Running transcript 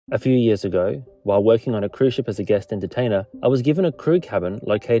A few years ago, while working on a cruise ship as a guest entertainer, I was given a crew cabin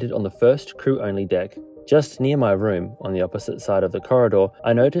located on the first crew-only deck. Just near my room, on the opposite side of the corridor,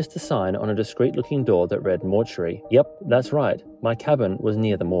 I noticed a sign on a discreet-looking door that read mortuary. Yep, that's right, my cabin was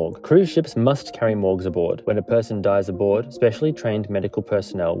near the morgue. Cruise ships must carry morgues aboard. When a person dies aboard, specially trained medical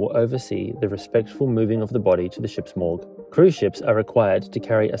personnel will oversee the respectful moving of the body to the ship's morgue. Cruise ships are required to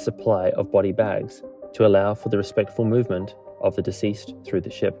carry a supply of body bags to allow for the respectful movement of the deceased through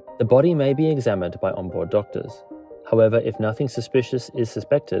the ship. The body may be examined by onboard doctors. However, if nothing suspicious is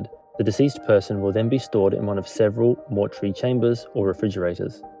suspected, the deceased person will then be stored in one of several mortuary chambers or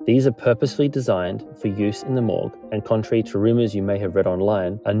refrigerators. These are purposely designed for use in the morgue, and contrary to rumors you may have read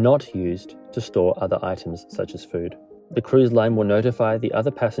online, are not used to store other items such as food. The cruise line will notify the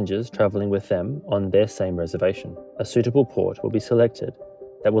other passengers traveling with them on their same reservation. A suitable port will be selected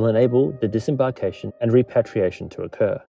that will enable the disembarkation and repatriation to occur.